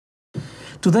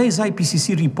Today's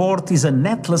IPCC report is an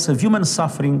atlas of human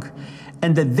suffering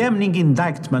and a damning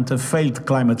indictment of failed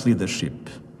climate leadership.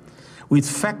 With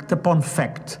fact upon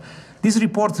fact, this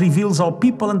report reveals how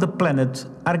people on the planet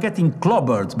are getting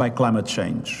clobbered by climate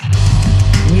change.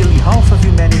 Nearly half of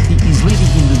humanity is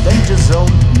living in the danger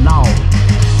zone now.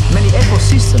 Many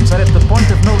ecosystems are at the point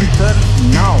of no return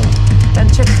now.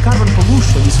 Unchecked carbon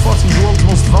pollution is forcing the world's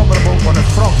most vulnerable on a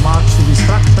frog march to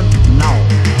destruction now.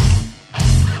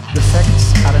 The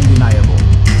facts are undeniable.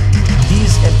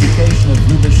 This abdication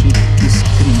of leadership is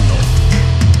criminal.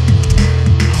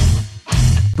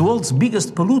 The world's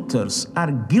biggest polluters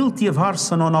are guilty of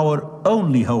arson on our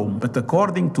only home, but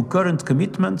according to current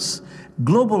commitments,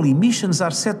 global emissions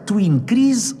are set to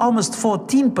increase almost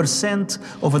 14%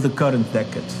 over the current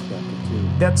decade.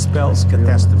 That spells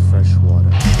catastrophe. Freshwater.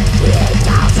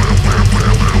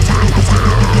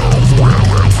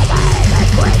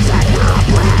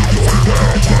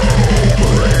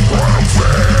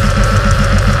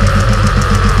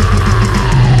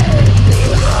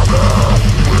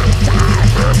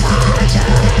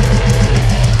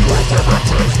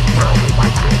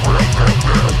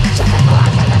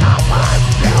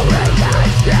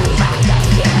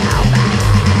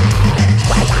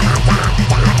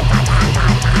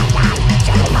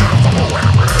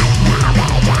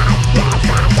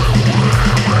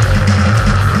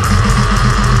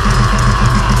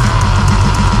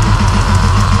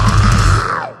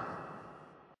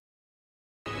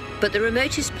 But the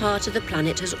remotest part of the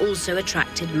planet has also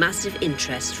attracted massive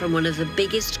interest from one of the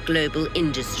biggest global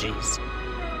industries,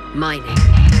 mining.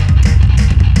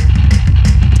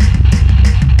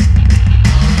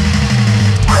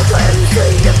 I can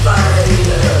see the fate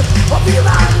of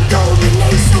human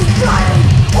domination playing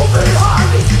over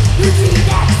harvest, using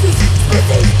axis,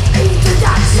 splitting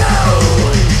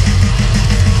introduction.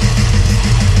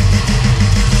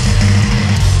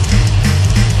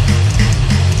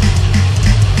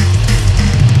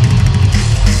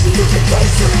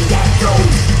 Education and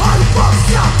ghettos,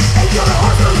 unculture, and your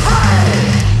hustle high.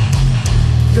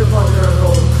 You're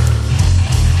vulnerable.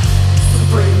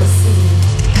 Supremacy.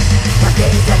 But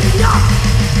isn't enough.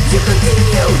 You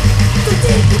continue to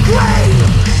dig the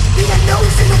grave in an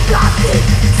ocean of plastic,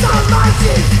 some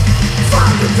marching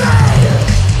from the grave.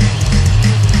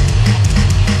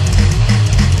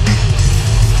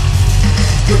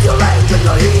 With your anger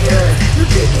not here, you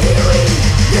keep hearing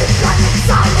the planet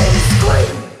silent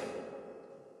scream.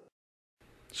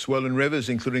 Swollen rivers,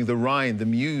 including the Rhine, the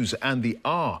Meuse and the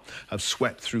Aar, have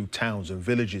swept through towns and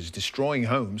villages, destroying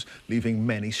homes, leaving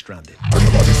many stranded.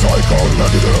 Everybody cycle,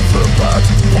 negative impact,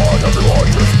 but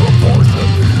everyone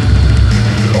disproportionately.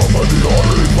 Nobody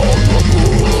only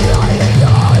vulnerable.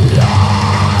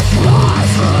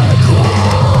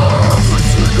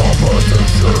 Everything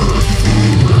competition,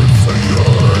 food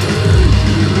insecurity,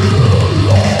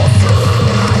 losses.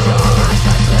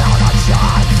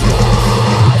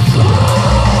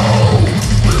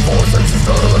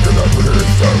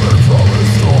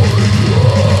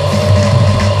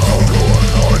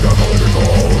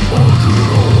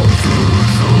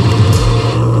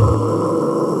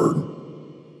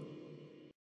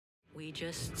 We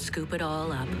just scoop it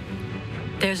all up.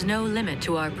 There's no limit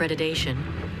to our predation,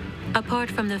 apart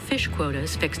from the fish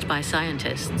quotas fixed by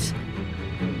scientists.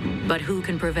 But who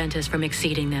can prevent us from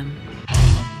exceeding them?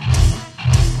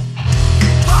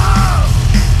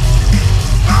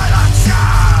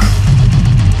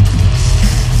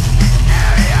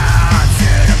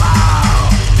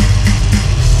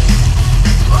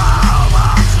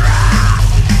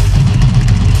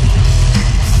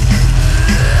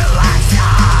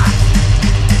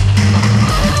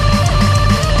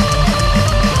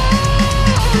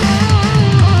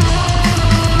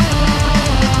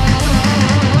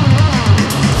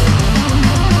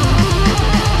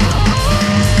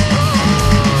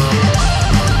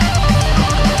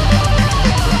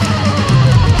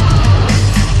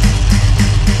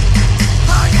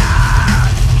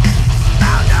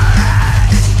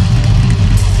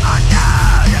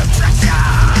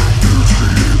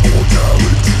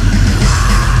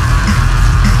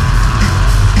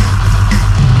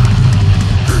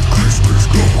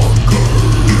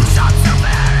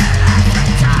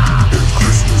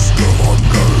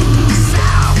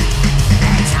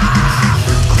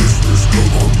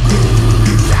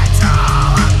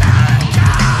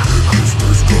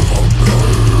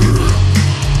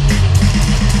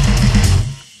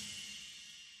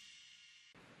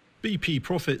 BP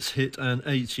profits hit an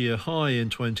 8-year high in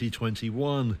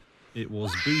 2021. It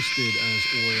was boosted as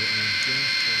oil and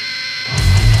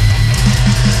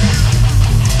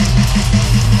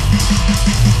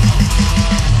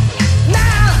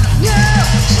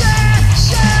gas.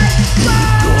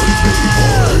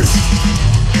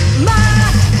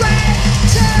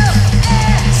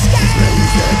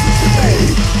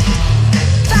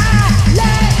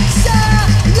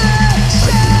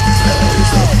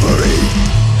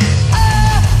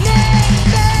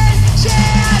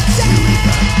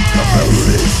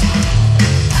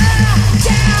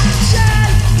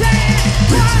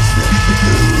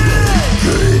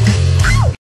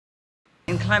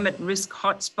 climate risk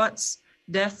hotspots,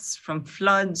 deaths from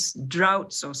floods,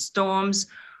 droughts, or storms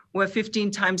were 15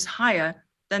 times higher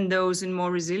than those in more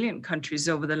resilient countries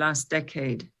over the last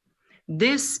decade.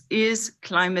 This is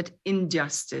climate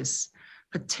injustice,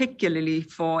 particularly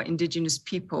for indigenous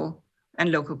people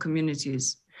and local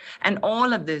communities. And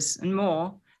all of this and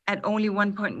more at only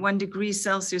 1.1 degrees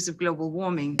Celsius of global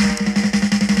warming.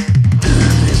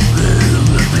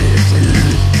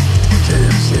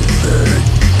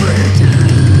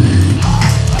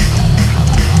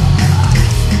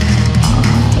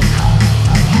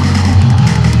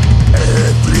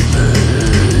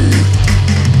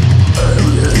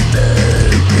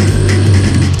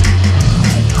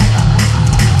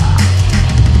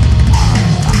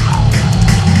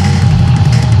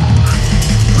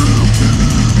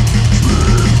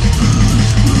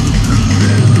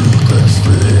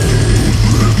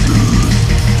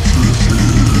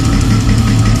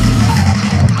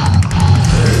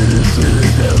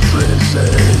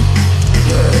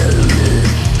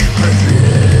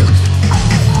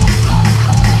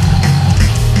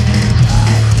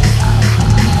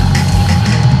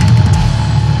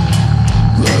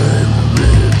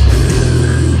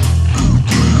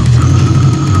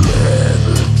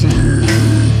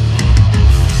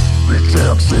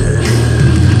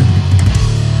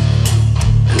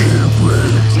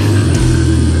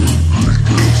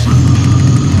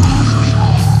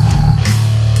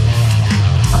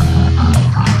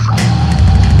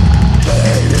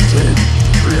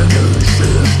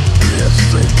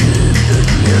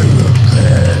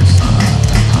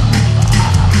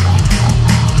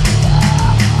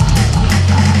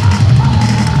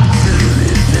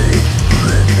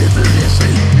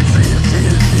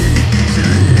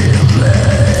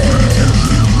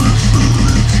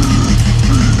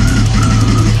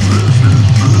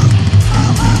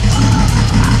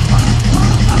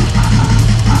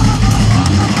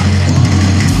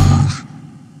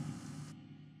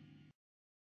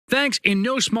 Thanks in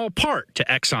no small part to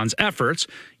Exxon's efforts,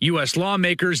 U.S.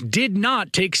 lawmakers did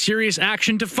not take serious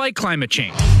action to fight climate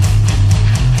change.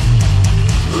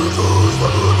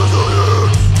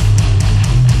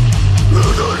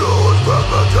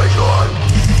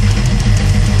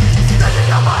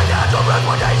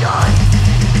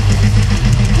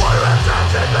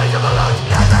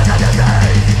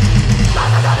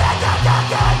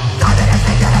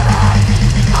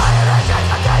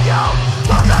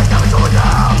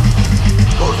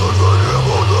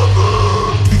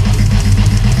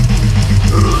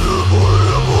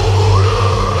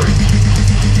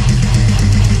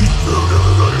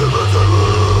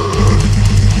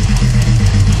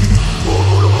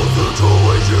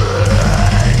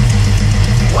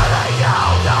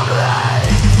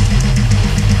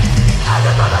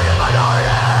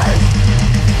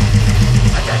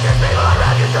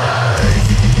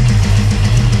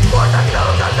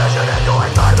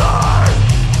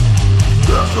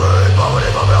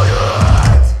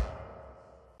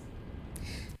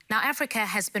 Now, Africa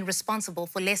has been responsible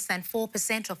for less than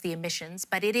 4% of the emissions,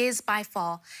 but it is by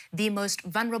far the most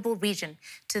vulnerable region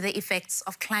to the effects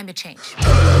of climate change.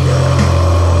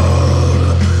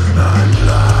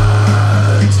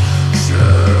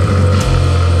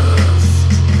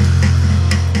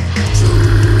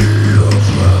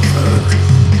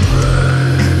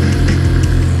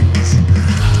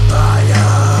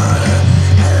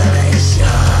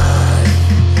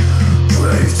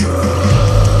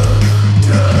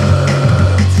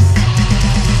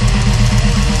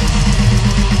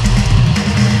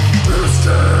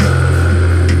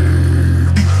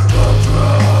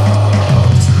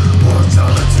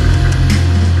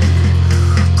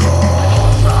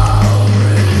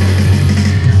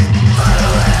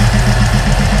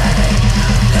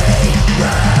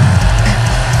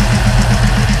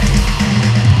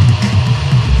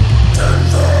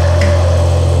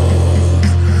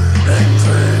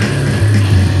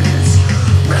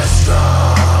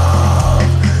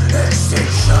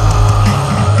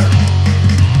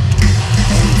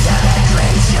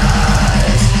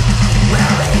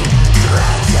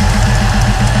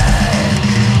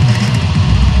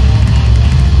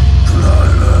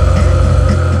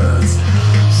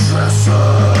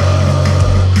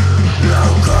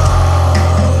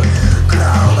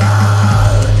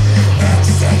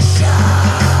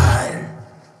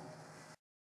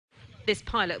 This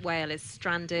pilot whale is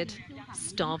stranded,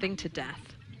 starving to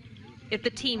death. If the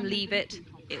team leave it,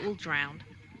 it will drown.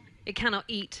 It cannot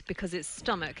eat because its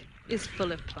stomach is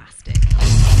full of plastic.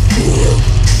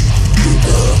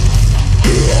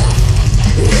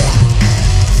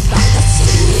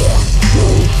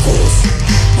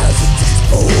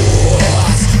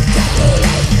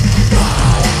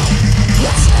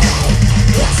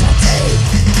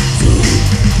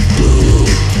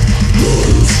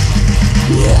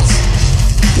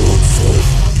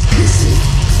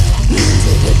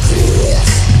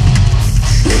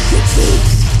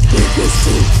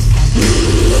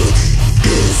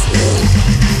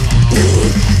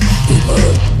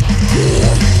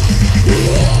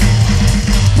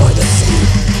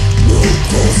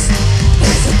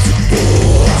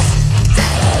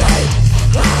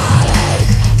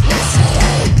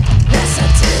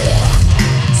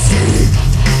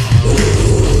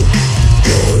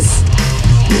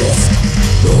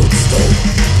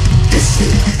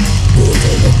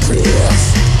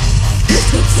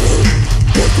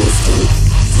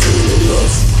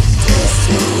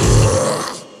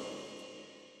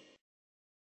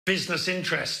 business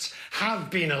interests have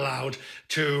been allowed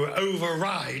to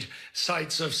override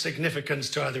sites of significance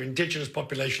to either indigenous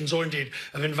populations or indeed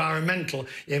of environmental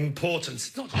importance.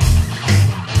 It's not...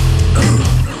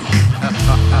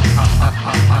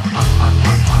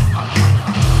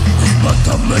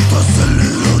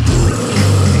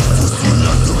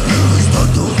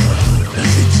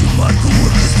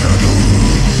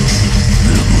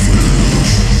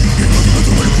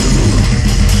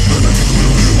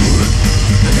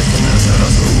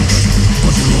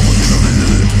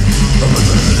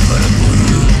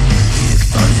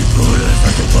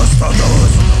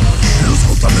 Los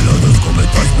contaminados con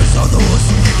metais pesados,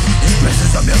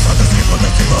 especies ameaçadas que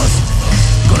conativas,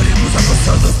 garimpos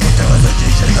acostados por terras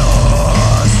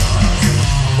indígenas.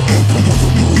 O povo do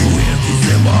mundo em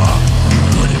enfisema,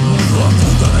 todo mundo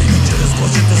aponta nas mentiras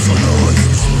constitucionais.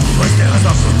 As terras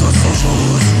da fruta são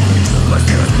jus, as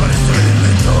terras parecem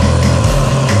alimentar.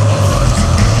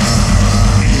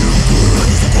 E o cura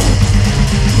de socorro,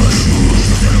 mas o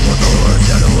mundo zero motor,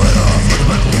 zero era, fora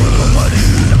mais por uma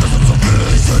marinha, mas não sou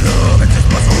prisioneiro.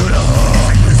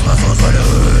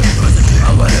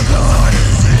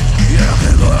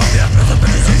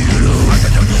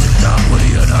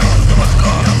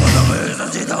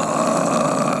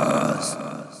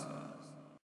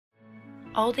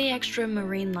 All the extra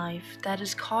marine life that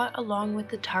is caught along with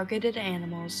the targeted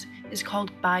animals is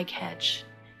called bycatch.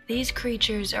 These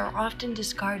creatures are often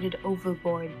discarded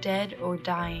overboard, dead or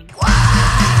dying.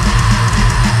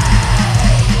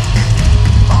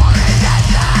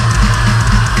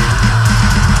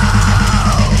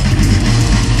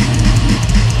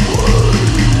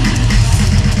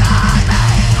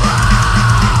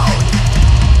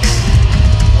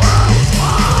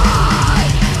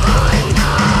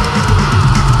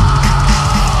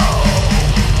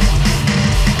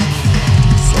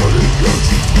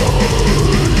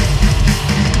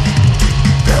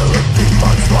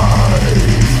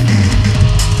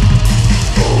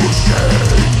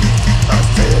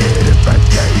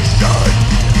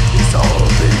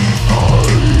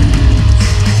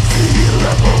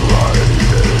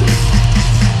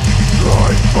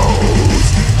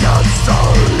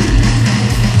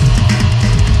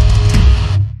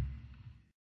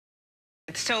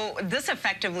 So this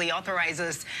effectively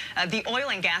authorizes the oil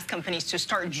and gas companies to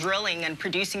start drilling and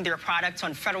producing their products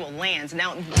on federal lands.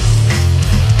 Now,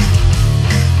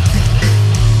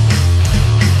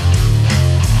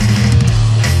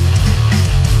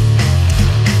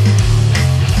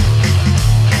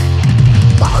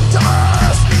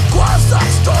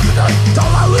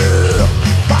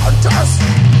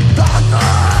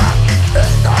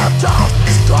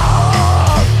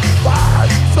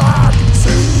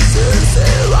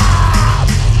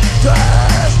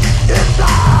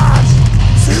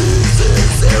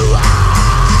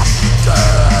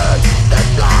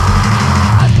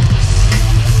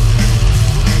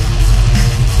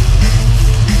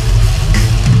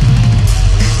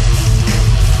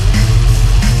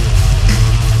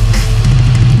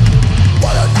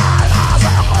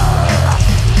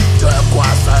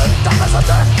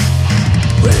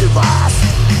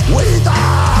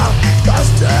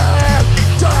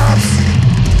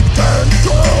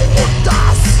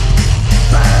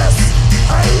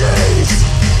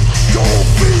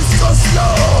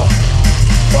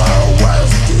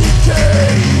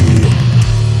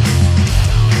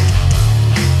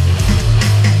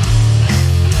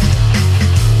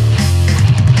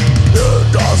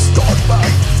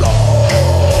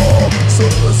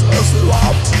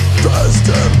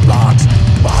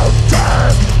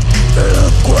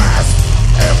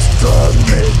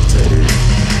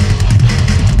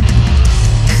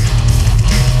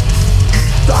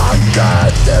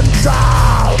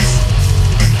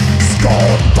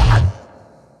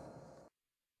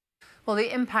 Well,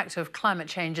 the impact of climate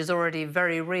change is already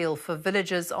very real for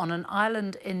villagers on an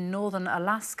island in northern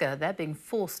Alaska. They're being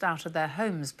forced out of their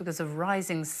homes because of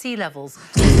rising sea levels.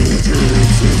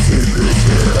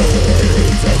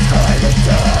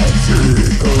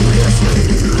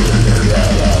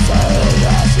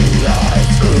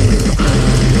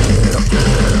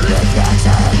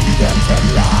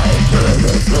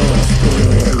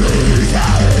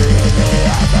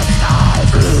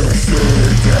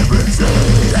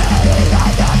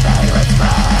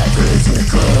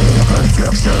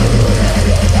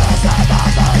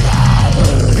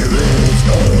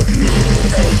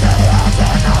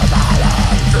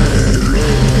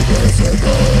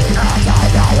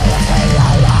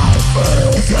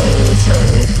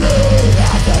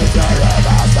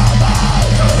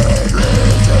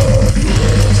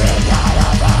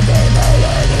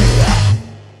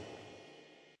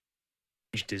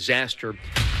 Disaster.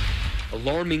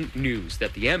 alarming news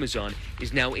that the Amazon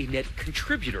is now a net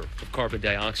contributor of carbon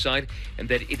dioxide and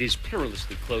that it is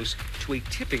perilously close to a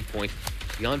tipping point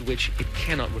beyond which it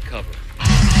cannot recover.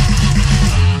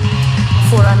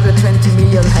 420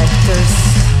 million hectares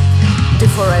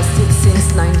deforested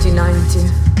since 1990.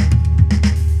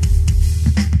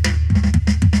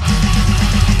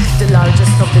 The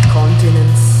largest of the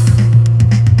continents.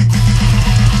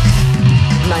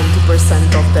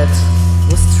 90% of that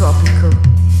was tropical.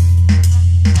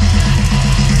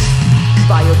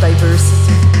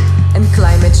 Biodiversity and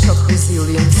climate shock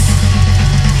resilience.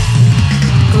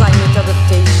 Climate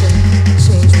adaptation,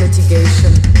 change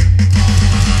mitigation.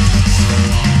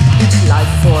 Each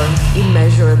life form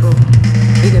immeasurable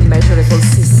in a measurable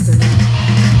system.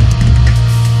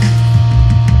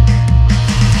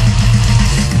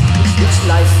 Each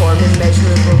life form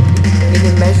immeasurable in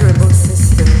a measurable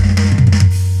system.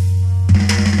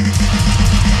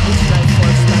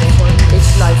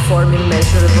 Each life form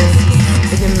immeasurable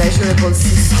in a measurable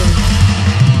system.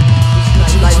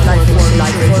 Each life form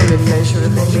immeasurable in a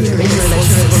measurable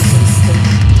system.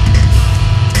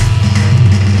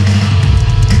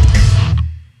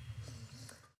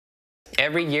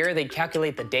 Every year, they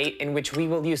calculate the date in which we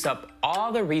will use up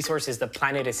all the resources the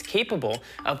planet is capable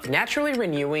of naturally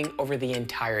renewing over the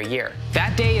entire year.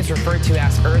 That day is referred to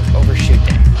as Earth Overshoot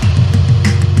Day.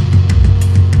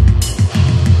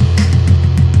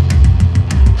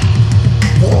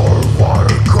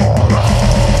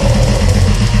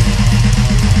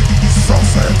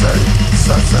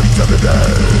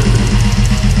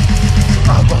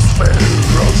 Atmosphere,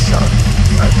 ocean,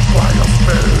 and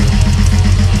cryosphere.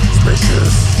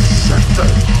 Species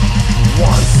shifting,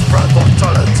 widespread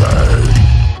mortality.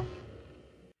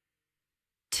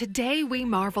 Today, we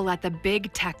marvel at the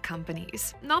big tech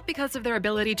companies, not because of their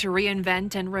ability to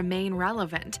reinvent and remain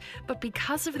relevant, but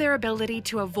because of their ability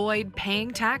to avoid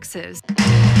paying taxes.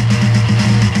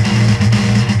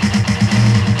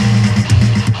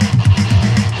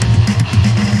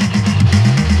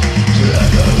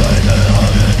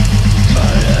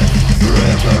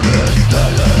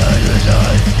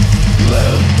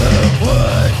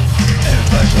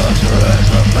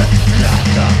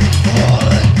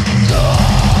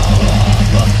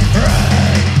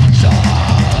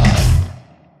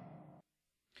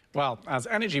 Well, as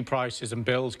energy prices and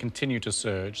bills continue to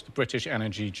surge, the British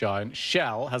energy giant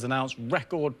Shell has announced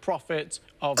record profits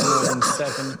of more than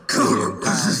 £7 billion,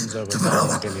 over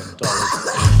 $9 billion.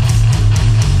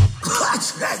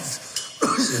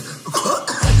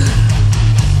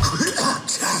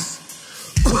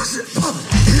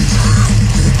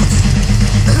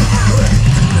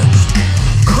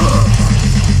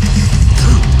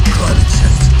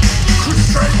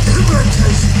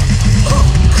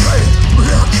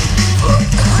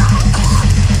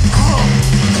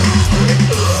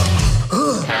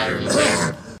 Pattern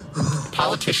there.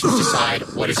 Politicians decide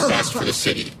what is best for the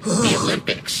city, the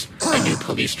Olympics, a new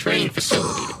police training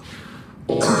facility,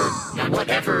 or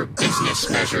whatever business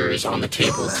measure is on the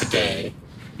table today.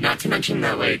 Not to mention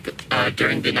that,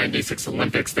 during the 96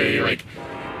 Olympics, they,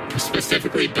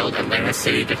 specifically built Atlanta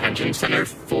City Detention Center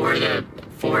for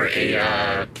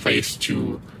a place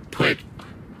to put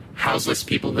houseless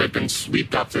people that had been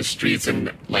swept off the streets and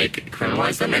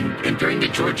criminalize them. And during the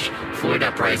George Floyd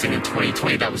uprising in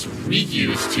 2020, that was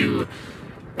reused to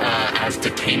as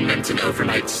detainments and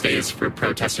overnight stays for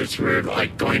protesters who were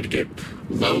going to get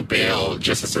low bail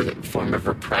just as a form of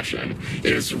repression.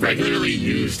 It is regularly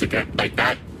used against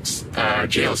that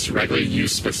jail is regularly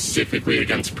used specifically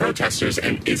against protesters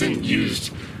and isn't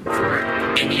used for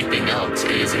anything else.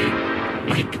 It is a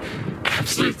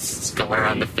absolute scar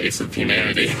on the face of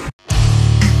humanity.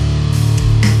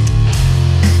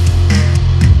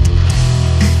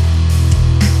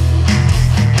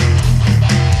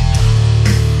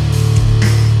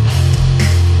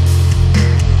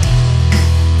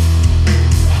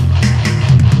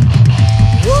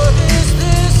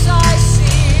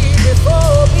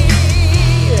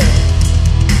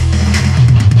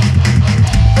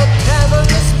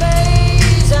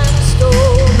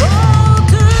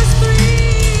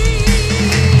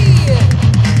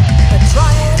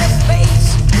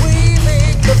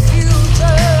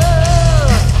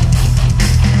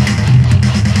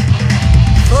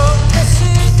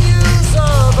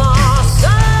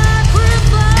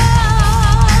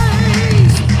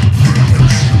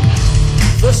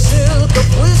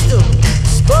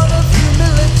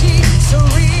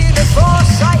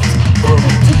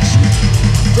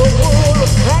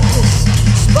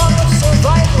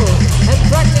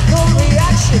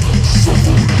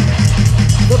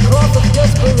 The cloth of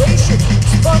desperation,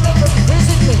 spun of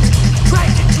imprisonment,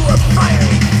 dragged into a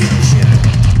fiery future.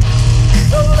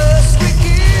 the less we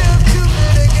give to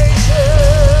mitigation.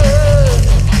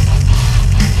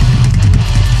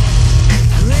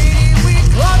 Greedy, we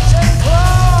clutch and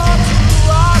claw to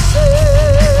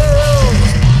ourselves.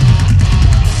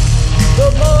 The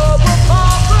more we'll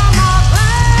fall from our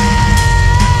class,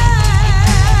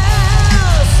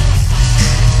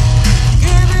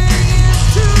 giving in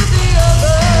to the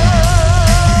other,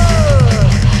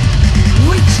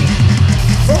 reaching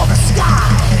for the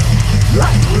sky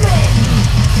like men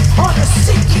on a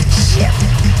sinking ship.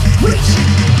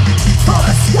 Reaching for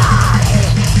the sky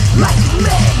like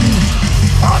men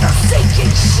on a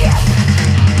sinking ship.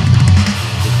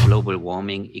 Global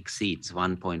warming exceeds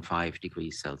 1.5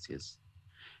 degrees Celsius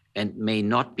and may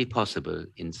not be possible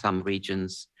in some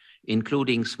regions,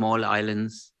 including small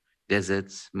islands,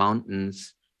 deserts,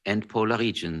 mountains, and polar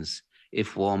regions,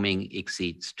 if warming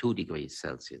exceeds 2 degrees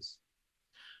Celsius.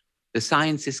 The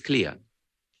science is clear.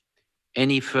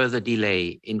 Any further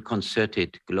delay in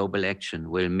concerted global action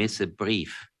will miss a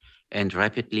brief and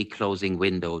rapidly closing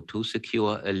window to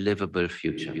secure a livable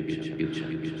future.